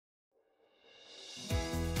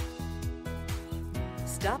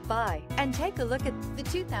Stop by and take a look at the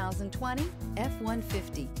 2020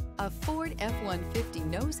 F-150. A Ford F-150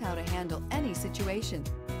 knows how to handle any situation.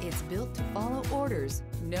 It's built to follow orders,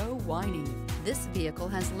 no whining. This vehicle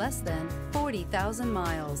has less than 40,000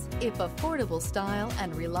 miles. If affordable style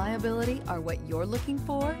and reliability are what you're looking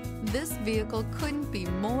for, this vehicle couldn't be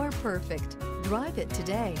more perfect. Drive it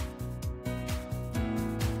today.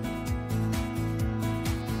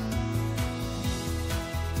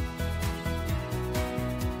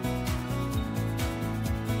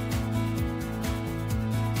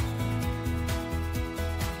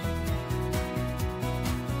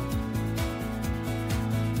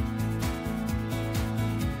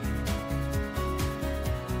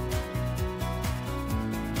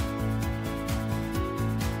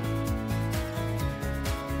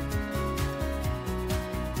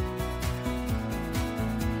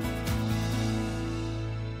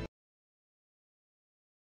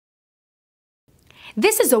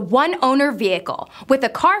 This is a one-owner vehicle with a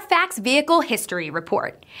Carfax Vehicle History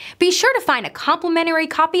Report. Be sure to find a complimentary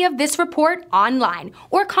copy of this report online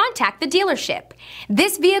or contact the dealership.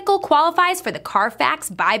 This vehicle qualifies for the Carfax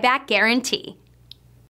Buyback Guarantee.